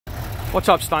What's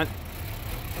up, Stunt?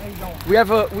 How you doing?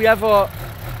 We have an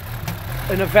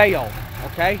Aveo,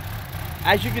 okay?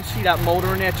 As you can see, that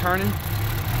motor in there turning.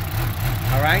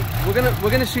 All right, we're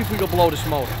gonna see if we can blow this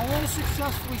motor. I want to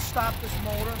successfully stop this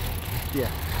motor. Yeah.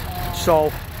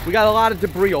 So we got a lot of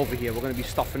debris over here. We're gonna be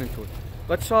stuffing into it.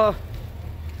 Let's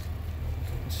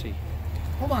see.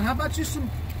 Hold on. How about just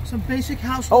some basic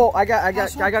household? Oh, I got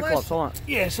gloves. Hold on.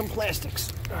 Yeah, some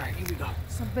plastics. All right, here we go.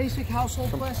 Some basic household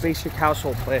plastics. Basic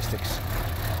household plastics.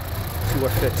 See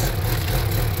what fits.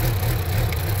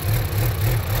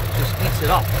 Just eats it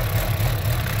up.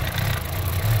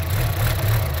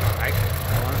 All right.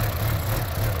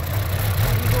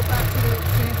 Can you go back to the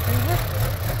same freezer?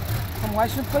 Some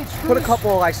license plate screws. Put a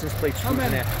couple of license plate screws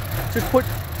in there. Just put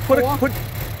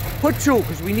two,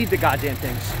 because we need the goddamn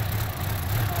things.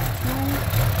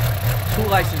 Two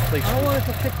license plate screws. I don't want it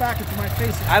to kick back into my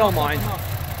face. I don't mind.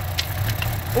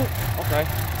 Oh, okay.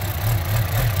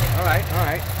 All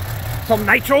right. Some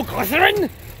nitroglycerin.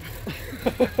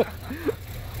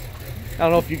 I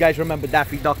don't know if you guys remember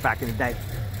Daffy Duck back in the day.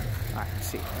 All right, let's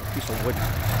see. A piece of wood.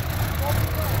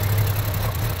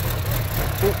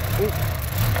 Ooh.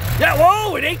 Yeah,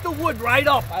 whoa! It ate the wood right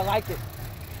up. I like it.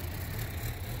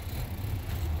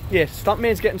 Yeah,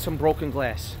 Stuntman's getting some broken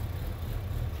glass.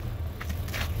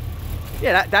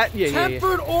 Yeah, yeah.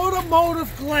 Tempered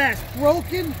automotive glass,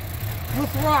 broken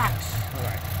with rocks. All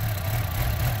right.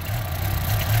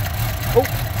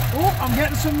 Oh, I'm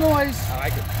getting some noise. I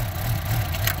like it.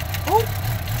 Oh,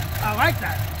 I like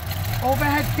that.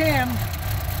 Overhead cam.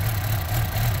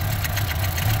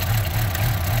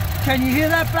 Can you hear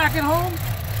that back at home?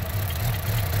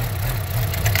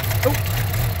 Oh.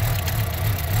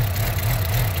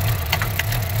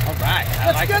 All right.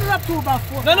 Let's get it up to about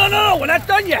 4. No, we're not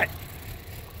done yet.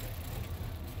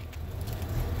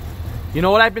 You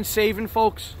know what I've been saving,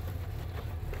 folks?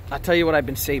 I'll tell you what I've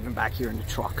been saving back here in the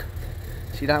truck.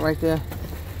 See that right there?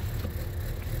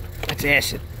 That's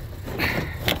acid.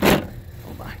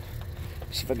 Hold on.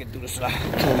 See if I can do this without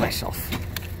killing myself.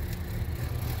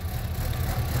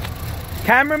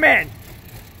 Cameraman,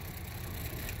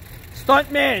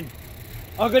 Stuntman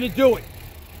are gonna do it.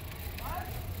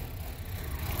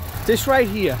 This right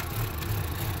here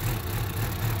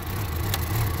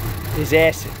is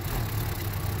acid.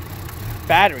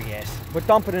 Battery acid. We're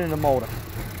dumping it in the motor.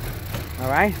 All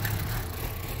right.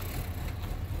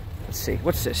 Let's see.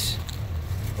 What's this?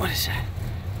 What is that?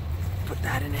 Put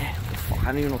that in there. What the fuck? I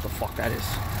don't even know what the fuck that is.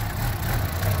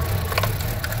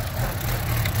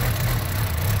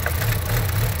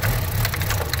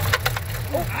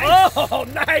 Oh,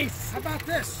 nice! How about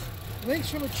this? Links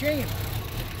from a chain.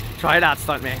 Try it out,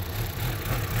 Stuntman.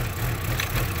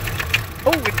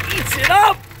 Oh, it eats it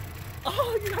up!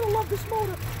 Oh, you gotta love this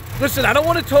motor. Listen, I don't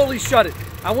want to totally shut it.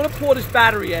 I want to pour this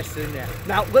battery acid in there.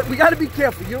 Now, we gotta be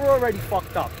careful. You're already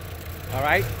fucked up. All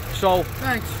right? So,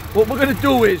 thanks. What we're gonna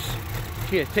do is,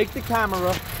 here, take the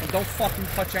camera and don't fucking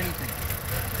touch anything.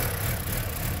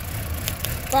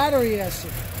 Battery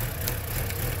acid.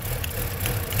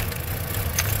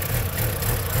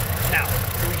 Now,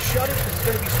 do we shut it? Because it's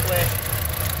gonna be splashing.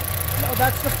 No,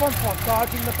 that's the fun part,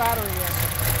 dodging the battery acid.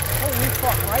 Holy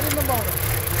fuck, right in the motor.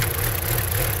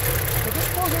 Did this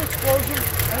cause an explosion?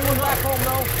 Anyone back home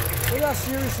know? Look how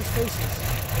serious his face is.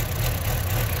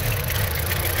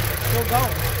 Still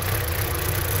going.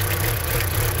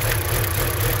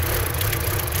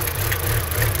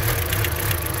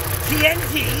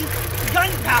 TNT,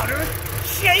 gunpowder,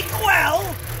 shake well.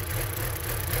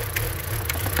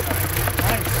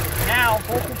 Nice. Now,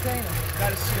 whole container.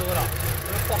 Gotta seal it up.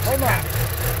 Hold on.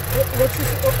 Let's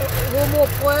just a little more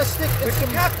plastic. Where's the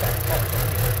cap back?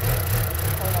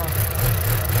 Hold on.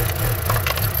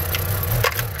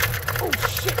 Oh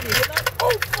shit, you hear that?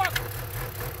 Oh fuck!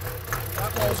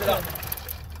 Close it up.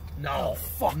 No,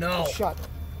 fuck no. It's shut.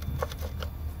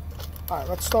 Alright,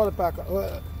 let's start it back up.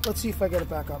 Let's see if I get it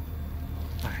back up.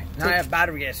 Alright, now I have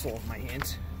battery gas all over my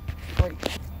hands. Great.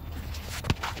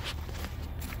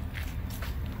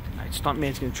 Alright,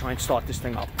 Stuntman's gonna try and start this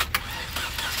thing up.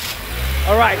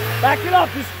 Alright, back it up.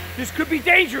 This could be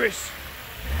dangerous.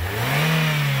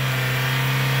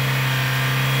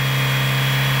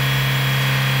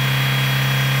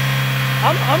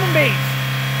 I'm amazed.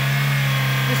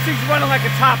 This thing's running like a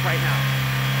top right now.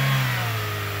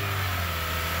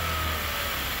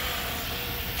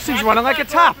 This thing's running like a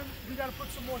top. We gotta put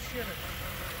some more shit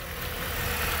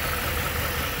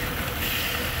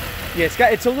in.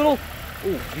 Yeah, it's a little.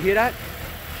 Ooh, you hear that?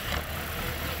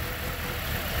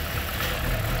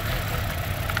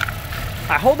 All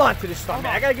right, hold on to this stuff,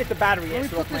 man. I gotta get the battery. Let me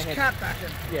put this cap back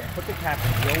in. Yeah, put the cap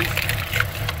in.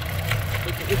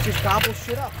 It just gobbles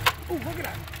shit up. Ooh, look at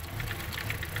that.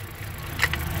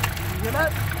 You hear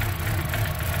that?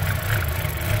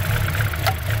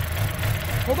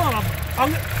 Hold on,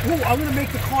 I'm gonna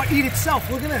make the car eat itself.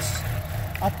 Look at this.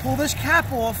 I'll pull this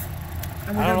cap off,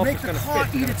 and we're gonna make the car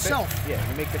eat itself. Yeah,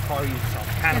 you make the car eat itself,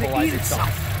 cannibalize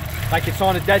itself. Like it's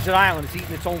on a desert island, it's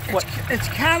eating its own foot. It's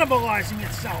cannibalizing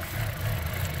itself.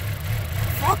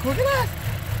 Fuck, look at that.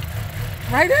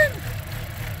 Right in.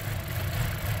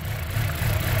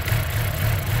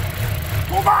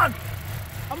 Hold on.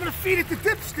 I'm gonna feed it the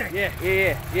dipstick. Yeah.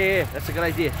 That's a good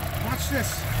idea. Watch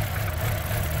this.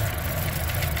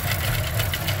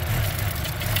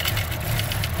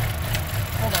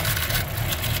 Hold on.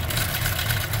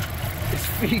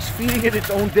 He's feeding it its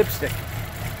own dipstick.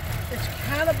 It's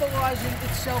cannibalizing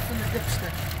itself in the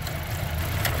dipstick.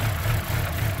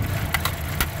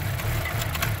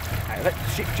 Alright,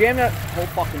 jam that whole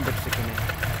fucking dipstick in there.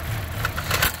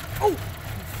 Oh, you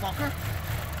fucker.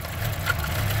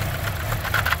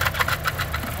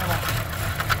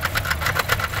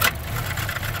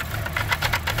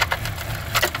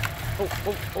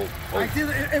 Oh. I did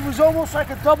it. It was almost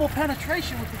like a double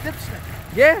penetration with the dipstick.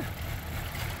 Yeah.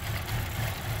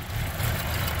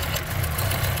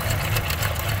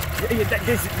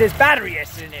 There's battery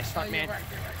acid in there, Stuntman. Right.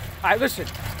 All right, listen.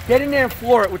 Get in there and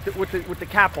floor it with the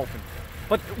cap open.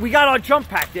 But we got our jump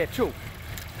pack there too.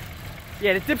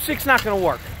 Yeah, the dipstick's not gonna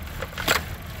work.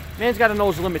 Man's got to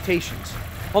know his limitations.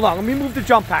 Hold on, let me move the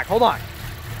jump pack. Hold on.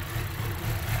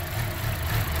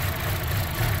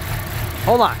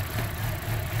 Hold on.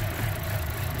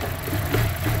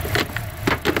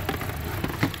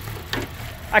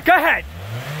 All right, go ahead.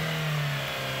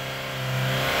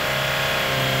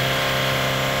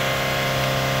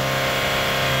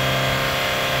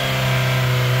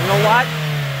 You know what?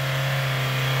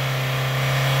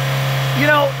 You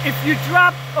know, if you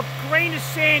drop a grain of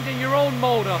sand in your own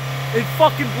motor, it'd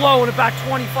fucking blow in about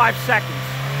 25 seconds.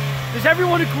 Does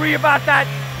everyone agree about that?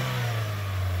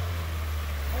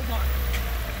 Hold on.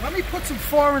 Let me put some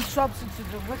foreign substances in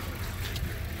liquids.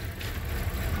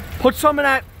 Put some of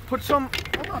that. Put some.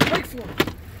 Hold on, brake fluid.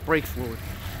 Brake fluid.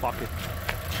 Fuck it.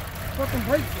 Fucking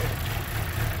brake fluid.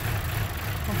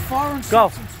 Some foreign Go.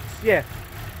 substances. Yeah.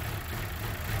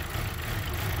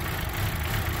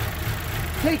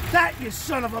 Take that, you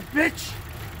son of a bitch!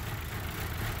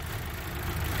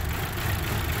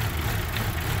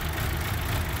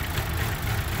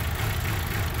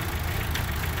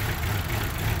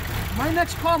 My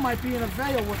next car might be in a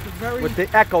Veil with the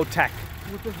Echo Tech.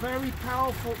 With the very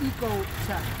powerful Eco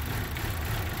Tech.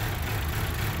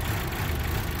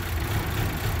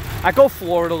 I go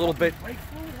floor it a little bit. Brake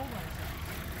fluid? Hold on a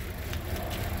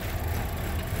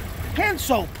second. Hand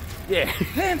soap. Yeah.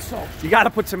 Hand soap. You got to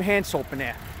put some hand soap in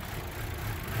there.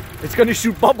 It's going to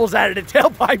shoot bubbles out of the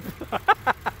tailpipe.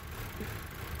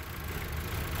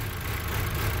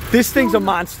 This thing's a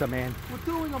monster, man. We're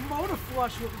doing a motor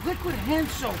flush with liquid hand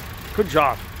soap. Good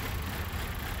job.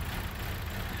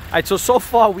 All right, so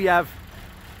far we have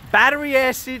battery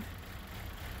acid,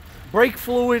 brake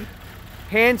fluid,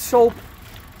 hand soap,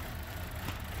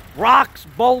 rocks,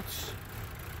 bolts.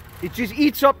 It just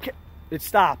eats up. It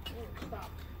stopped.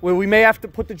 Well, we may have to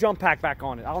put the jump pack back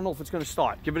on it. I don't know if it's going to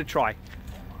start. Give it a try.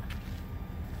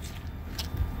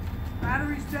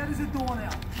 Battery's dead as a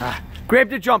doornail.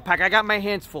 Grab the jump pack. I got my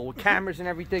hands full with cameras and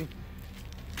everything.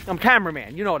 I'm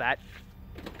cameraman. You know that.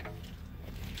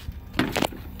 Is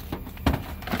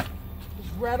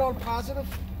red on positive?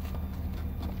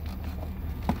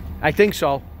 I think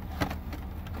so.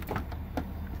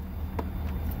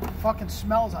 Fucking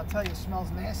smells, I'll tell you, it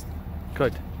smells nasty.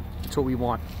 Good. That's what we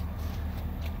want.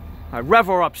 All right, rev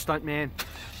her up, Stuntman.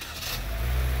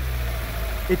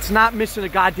 It's not missing a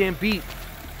goddamn beat.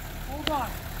 Hold on.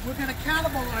 We're going to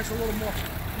cannibalize a little more.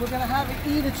 We're going to have it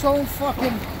eat its own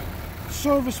fucking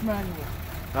service manual.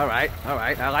 All right.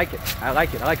 I like it. I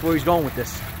like where he's going with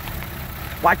this.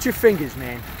 Watch your fingers,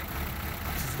 man.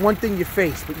 It's one thing your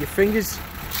face, but your fingers,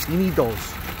 you need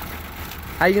those.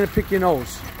 How you going to pick your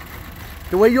nose?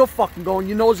 The way you're fucking going,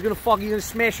 your nose is going to you're going to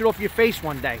smash it off your face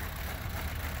one day.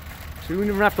 So you don't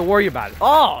even have to worry about it.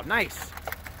 Oh, nice.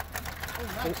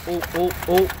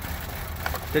 Oh.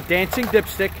 The dancing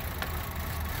dipstick.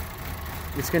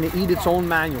 It's going to eat its own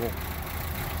manual.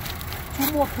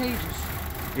 2 more pages.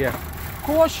 Yeah.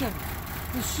 Caution.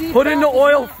 Put in the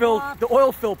oil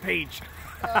fill page.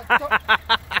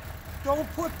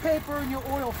 Don't put paper in your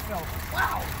oil fill.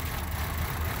 Wow.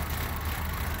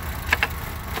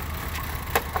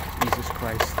 Jesus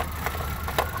Christ.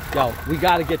 Yo, we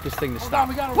got to get this thing to stop.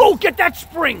 Whoa, get that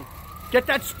spring. Get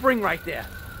that spring right there.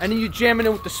 And then you jam it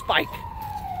in with the spike.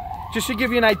 Just to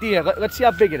give you an idea. Let's see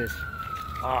how big it is.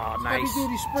 Oh, nice.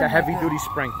 Heavy-duty spring. It's a heavy-duty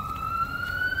spring.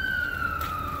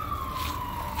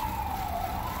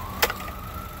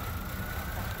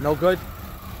 No good?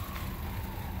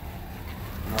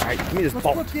 Alright, give me this Let's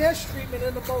bolt. put gas treatment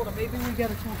in the motor. Maybe we get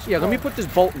it to explode. Yeah, let me put this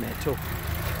bolt in there too.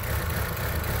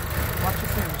 Watch your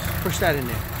fingers. Push that in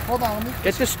there. Hold on, let me...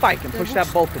 Get this spike and push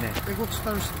that bolt in there. It looks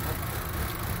thirsty.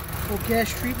 Little gas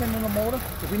treatment in the motor.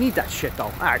 We need that shit though.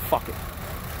 Alright, fuck it.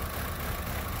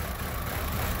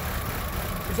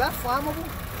 Is that flammable?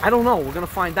 I don't know. We're gonna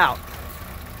find out.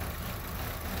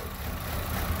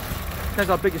 That's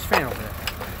our biggest fan over there.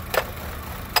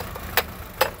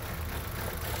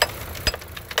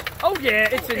 Oh yeah,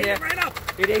 it's in there. Right up.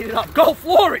 It ate it up. Go,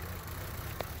 floor it.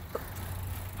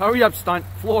 Hurry up, stunt.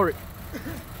 Floor it.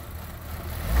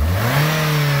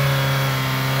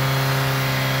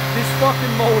 This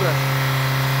fucking motor.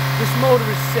 This motor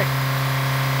is sick.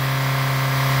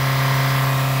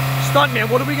 Stuntman,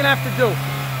 what are we gonna have to do?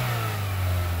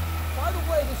 By the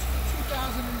way, this is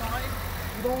 2009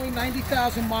 with only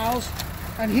 90,000 miles,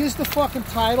 and here's the fucking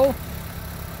title.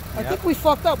 I think we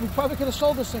fucked up. We probably could have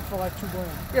sold this thing for like $2 grand.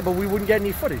 Yeah, but we wouldn't get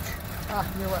any footage. Ah,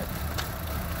 you're right.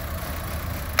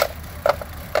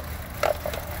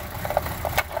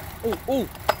 Ooh, ooh,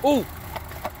 ooh,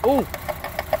 ooh.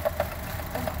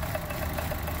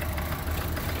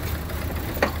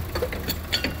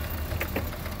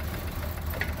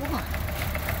 Hold on.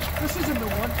 This is a new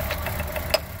one.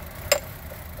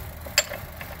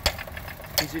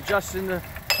 He's adjusting the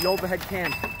overhead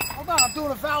cam. Hold on, I'm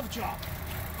doing a valve job.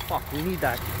 Fuck, we need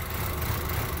that.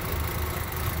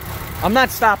 I'm not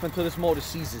stopping until this motor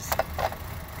seizes.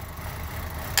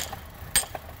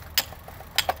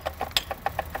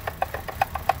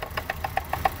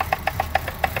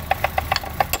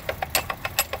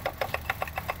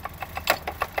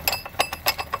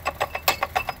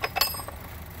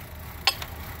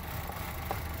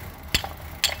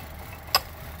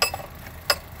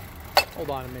 Hold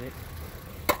on a minute.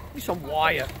 Give me some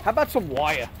wire. How about some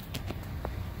wire?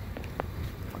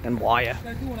 Fucking wire. Should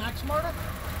I do an axe murder?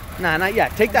 Nah, not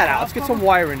yet. Take that out. Let's get some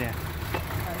wire in there.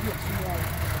 Some wire.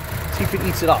 See if it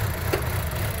eats it up.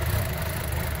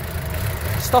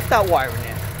 Stuff that wire in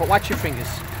there. But watch your fingers.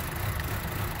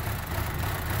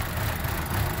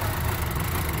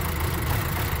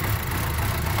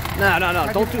 No, no, no.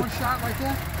 Don't do one shot right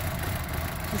there.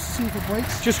 Just to see if it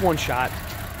breaks. just one shot.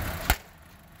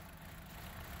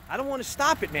 I don't want to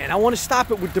stop it, man. I want to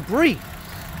stop it with debris.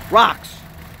 Rocks.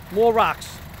 More rocks.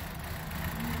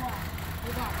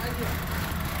 Hold on, right here.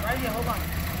 Right here, hold on.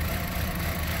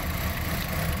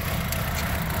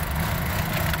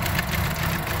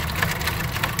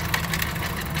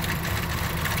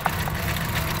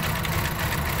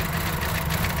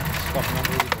 It's fucking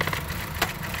unbelievable.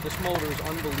 This motor is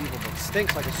unbelievable. It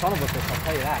stinks like a son of a bitch, I'll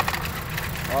tell you that.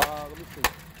 Let me see.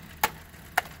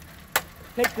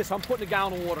 Take this. I'm putting a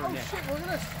gallon of water in there. Oh shit, look at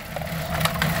this.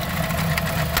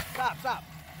 Stop, stop.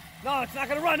 No, it's not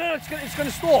going to run. No, it's going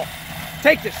to stall.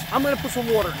 Take this. I'm going to put some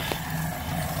water in it.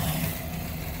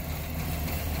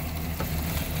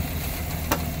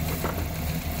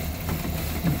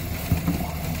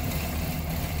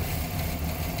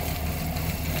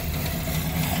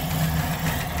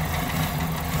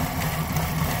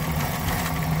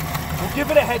 We'll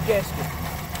give it a head gasket.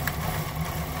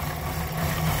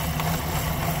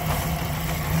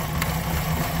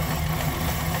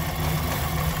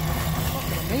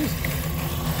 Amazing.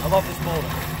 I love this motor.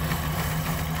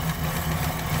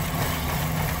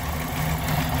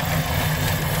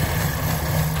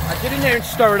 Get in there and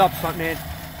stir it up, stuntman.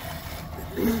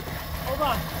 Hold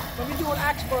on. Let me do an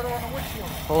axe murder on the windshield.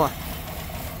 Hold on.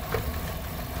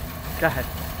 Go ahead.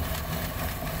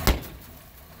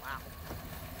 Wow.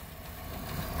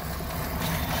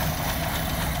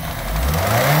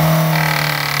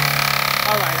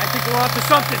 All right, I think we're on to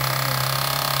something.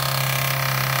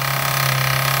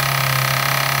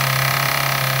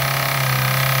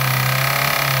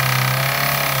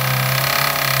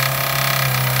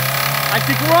 I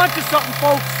think we're on to something,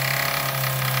 folks.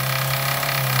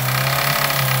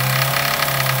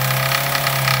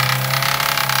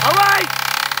 All right.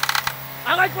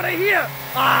 I like what I hear.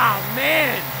 Ah,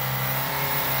 man.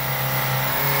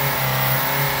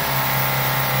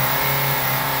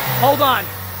 Hold on.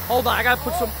 Hold on. I got to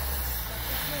put some...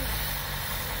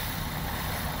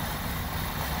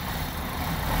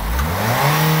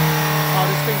 Oh,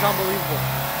 this thing's unbelievable.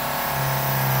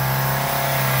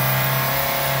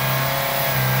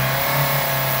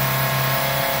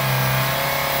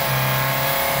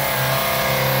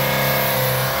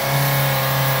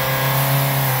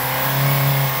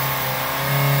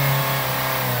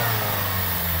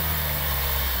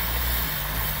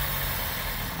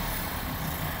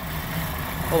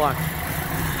 Hold on.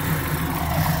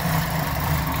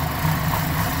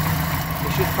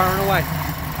 There shit's purring away.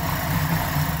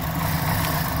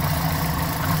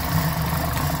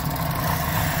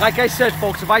 Like I said,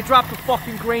 folks, if I drop a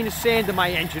fucking grain of sand in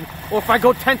my engine, or if I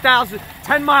go 10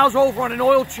 miles over on an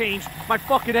oil change, my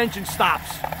fucking engine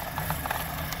stops.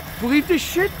 Believe this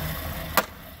shit?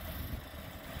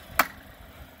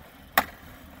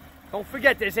 Don't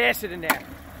forget, there's acid in there.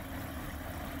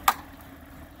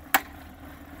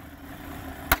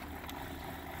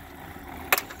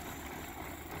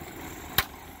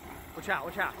 Watch out,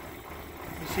 watch out.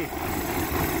 Let me see.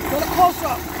 Go to close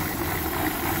up.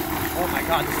 Oh my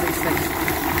God, this thing stinks.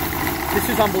 This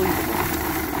is unbelievable.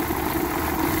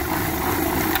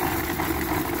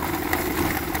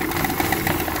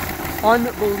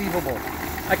 Unbelievable.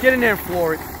 I get in there and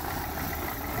floor it.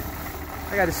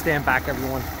 I gotta stand back,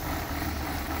 everyone.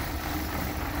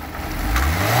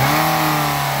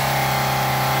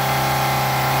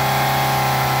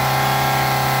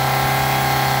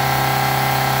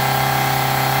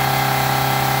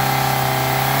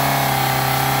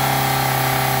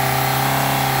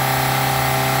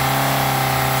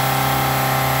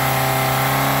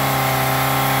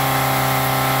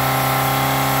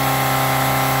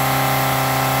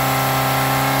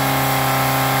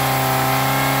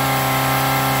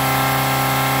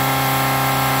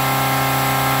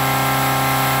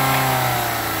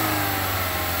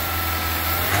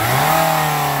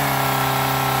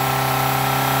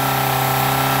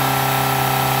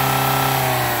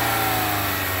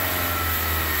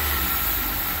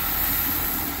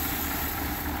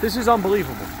 This is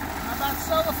unbelievable. How about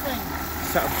cellophane?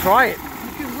 So, try it.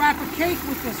 You can wrap a cake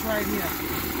with this right here.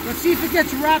 Let's see if it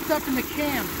gets wrapped up in the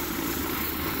cam.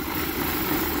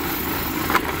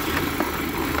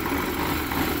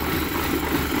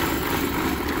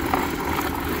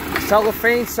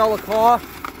 Cellophane, sell a car.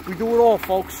 We do it all,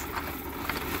 folks.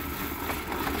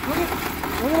 Look at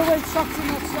the way it sucks in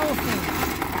that cellophane.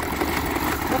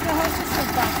 What the hell is this thing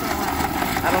bouncing around?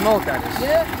 I don't know what that is.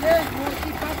 Yeah. You want to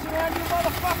keep bouncing around, you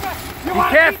motherfucker? You Be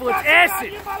careful, it's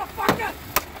acid. You motherfucker!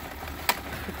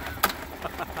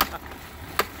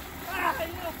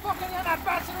 You're not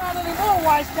bouncing around anymore,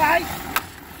 wise guy.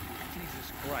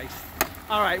 Jesus Christ.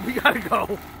 All right, we gotta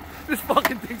go. This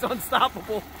fucking thing's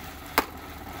unstoppable.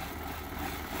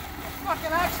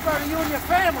 Fucking expert of you and your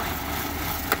family.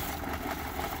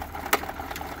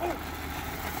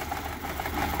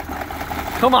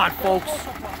 Come on, folks.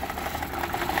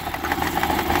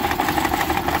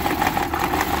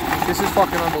 This is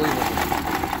fucking unbelievable.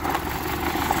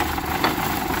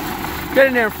 Get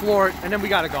in there and floor it, and then we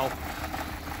gotta go.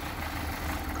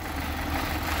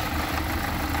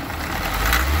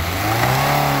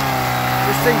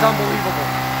 This thing's unbelievable.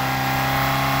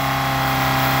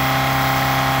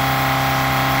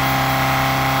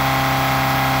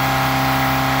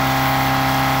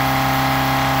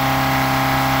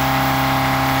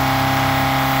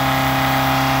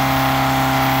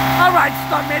 All right,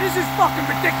 stuntman, this is fucking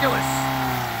ridiculous.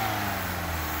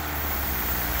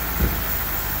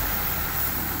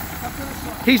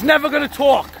 He's never gonna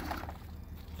talk.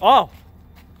 Oh.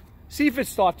 See if it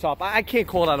starts up. I can't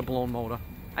call that a blown motor.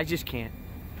 I just can't.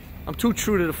 I'm too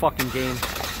true to the fucking game.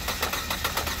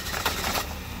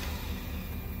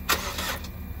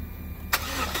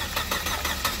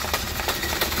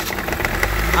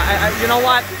 You know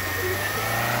what?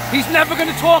 He's never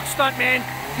gonna talk, stuntman.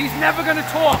 He's never gonna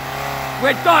talk.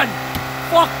 We're done.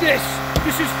 Fuck this.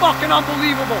 This is fucking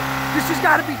unbelievable. This has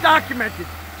got to be documented.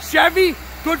 Chevy,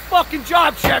 good fucking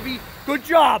job, Chevy. Good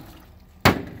job.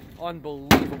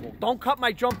 Unbelievable. Don't cut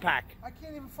my jump pack. I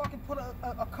can't even fucking put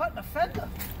a cut in a fender.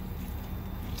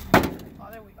 Oh,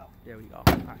 there we go. There we go.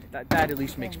 All right, that at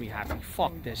least makes me happy.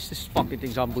 Fuck this. This fucking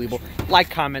thing's unbelievable.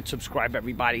 Like, comment, subscribe,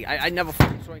 everybody. I never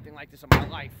fucking saw anything like this in my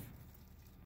life.